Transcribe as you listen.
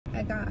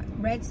got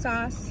red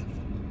sauce,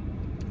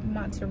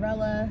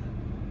 mozzarella,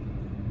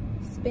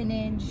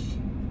 spinach,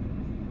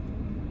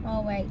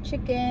 all white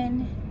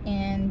chicken,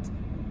 and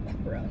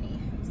pepperoni.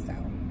 So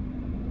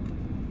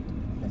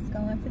let's go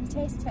in for the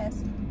taste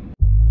test.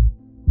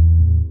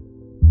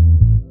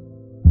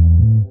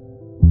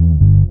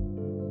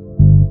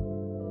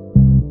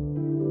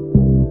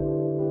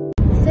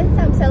 Since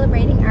I'm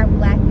celebrating our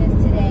Blackness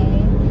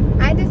today,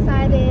 I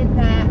decided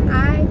that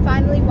I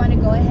finally want to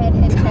go ahead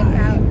and check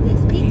out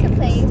this pizza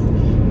place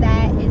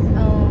that is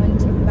owned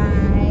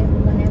by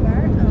one of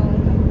our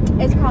own.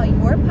 It's called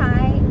Your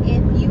Pie.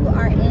 If you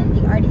are in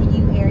the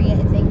RDU area,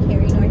 it's in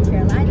Cary, North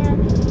Carolina.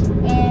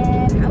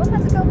 And I'm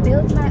about to go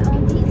build my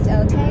own pizza,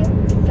 okay?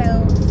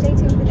 So stay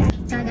tuned for that.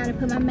 So I gotta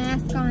put my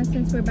mask on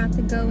since we're about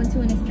to go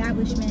into an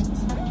establishment.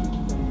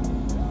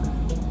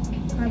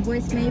 My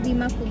voice may be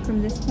muffled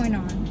from this point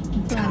on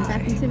until I'm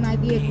back into my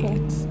vehicle.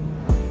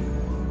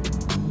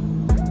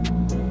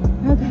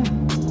 Okay.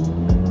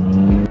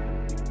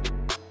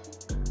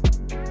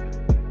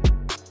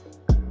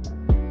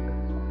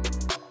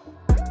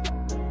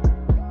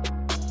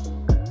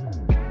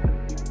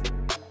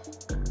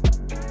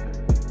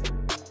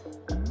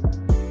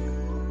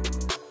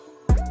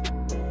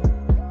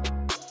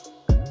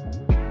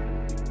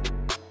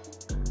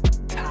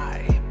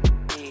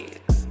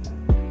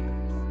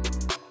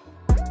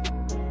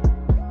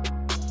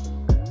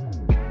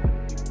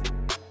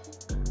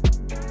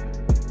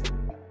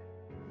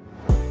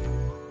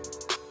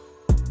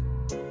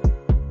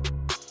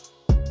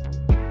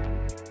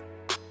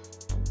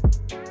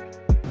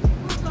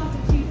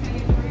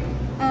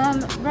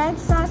 Red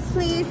sauce,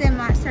 please, and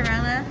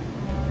mozzarella.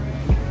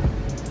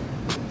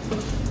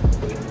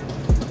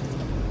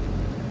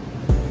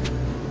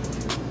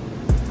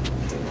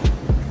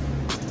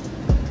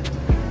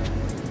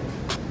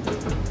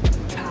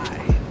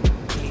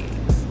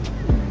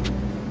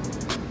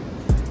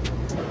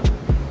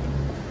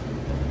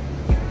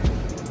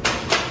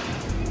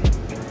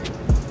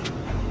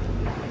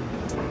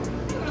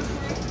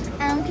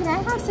 Can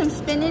I have some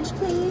spinach,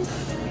 please?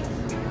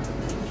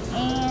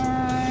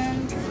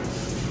 And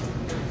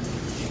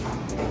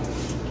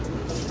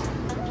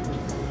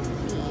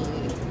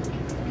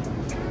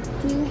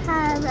do you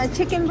have a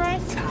chicken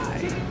breast?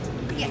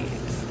 Yes.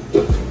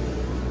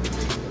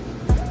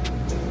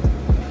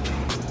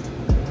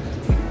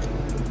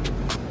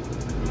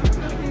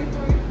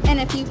 And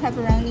a few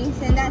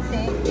pepperonis, and that's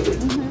it.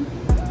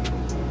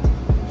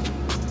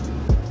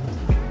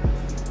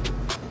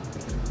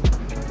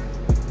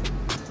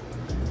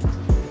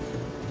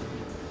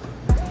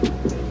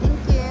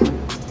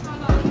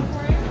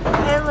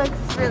 It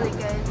looks really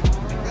good.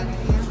 Thank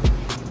you.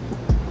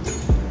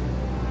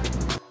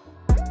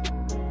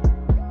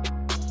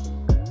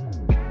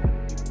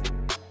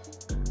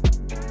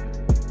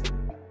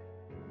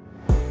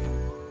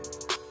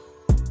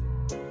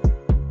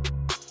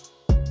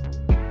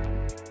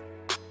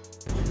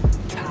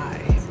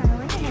 So I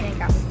went ahead and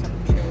got me some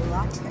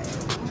gelato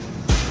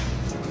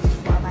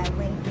while I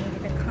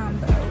needed a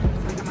combo. So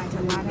I got my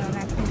gelato and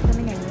that pink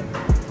lemonade.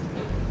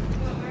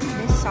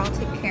 This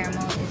salted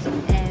caramel is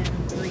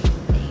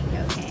everything,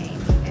 okay?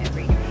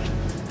 Everything.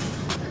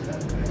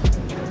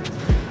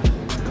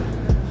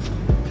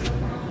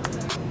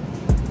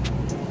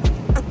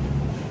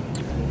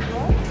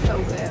 So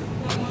good.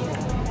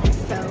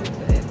 So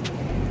good.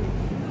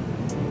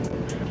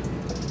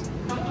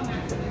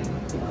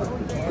 Oh,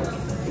 yes.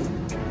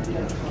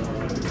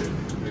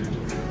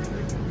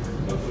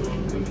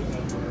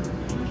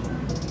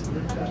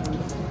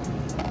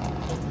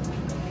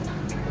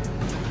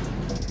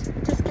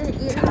 Just gonna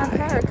eat in my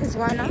car, cause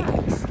why not?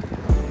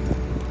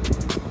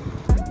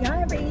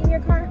 Y'all ever eat in your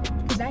car?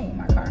 Cause I eat in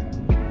my car,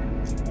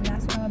 and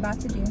that's what I'm about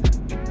to do.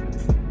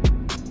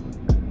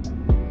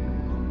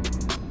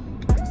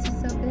 This is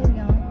so good,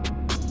 y'all.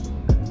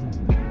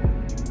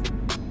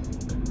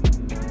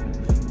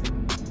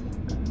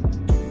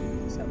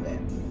 So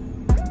good.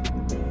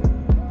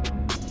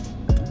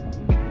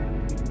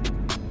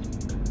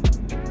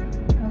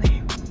 Okay.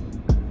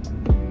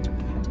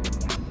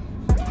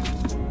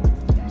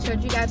 I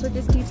showed you guys what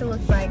this pizza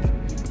looks like.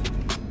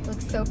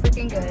 Looks so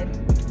freaking good.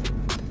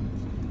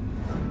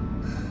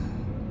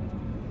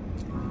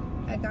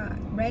 I got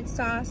red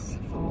sauce,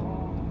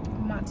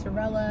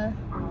 mozzarella,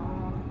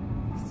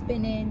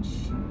 spinach,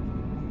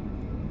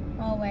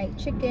 all white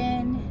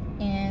chicken,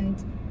 and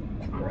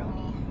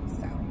pepperoni.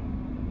 So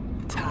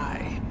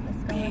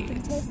let's go into the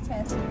taste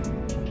test.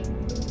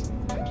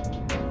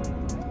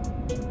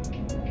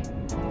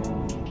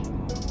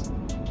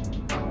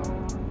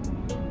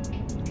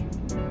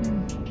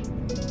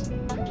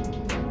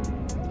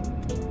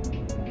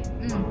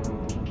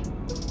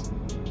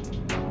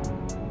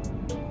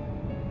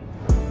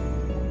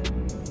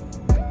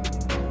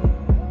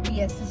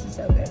 Yes, this is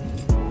so good.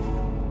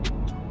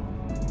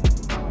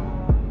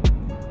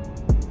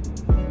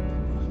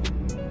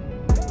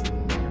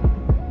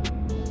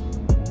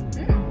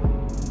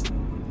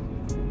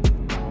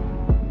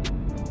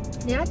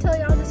 Did I tell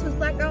y'all this was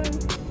black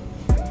owned?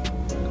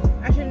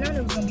 I should have known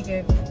it was gonna be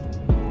good.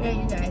 Yeah,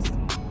 you guys.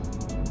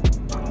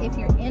 if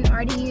you're in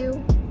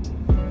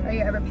RDU or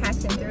you're ever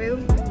passing through,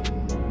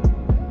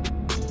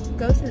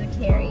 go to the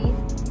Cary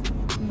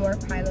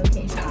North High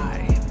location.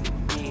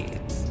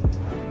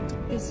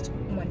 Just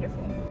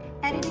wonderful.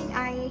 Editing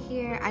Aya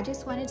here. I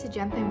just wanted to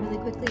jump in really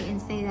quickly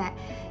and say that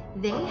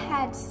they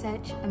had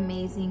such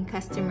amazing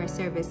customer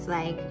service,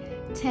 like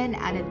 10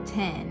 out of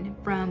 10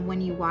 from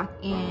when you walk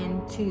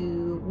in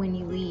to when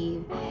you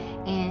leave,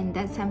 and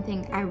that's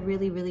something I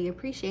really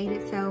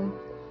appreciated. So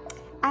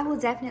I will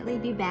definitely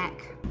be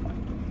back.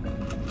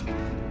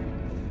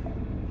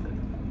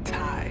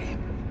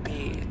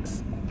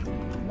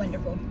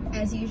 Wonderful.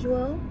 As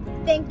usual,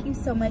 thank you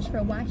so much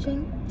for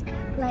watching.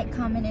 Like,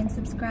 comment, and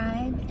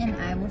subscribe, and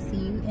I will see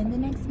you in the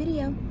next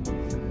video.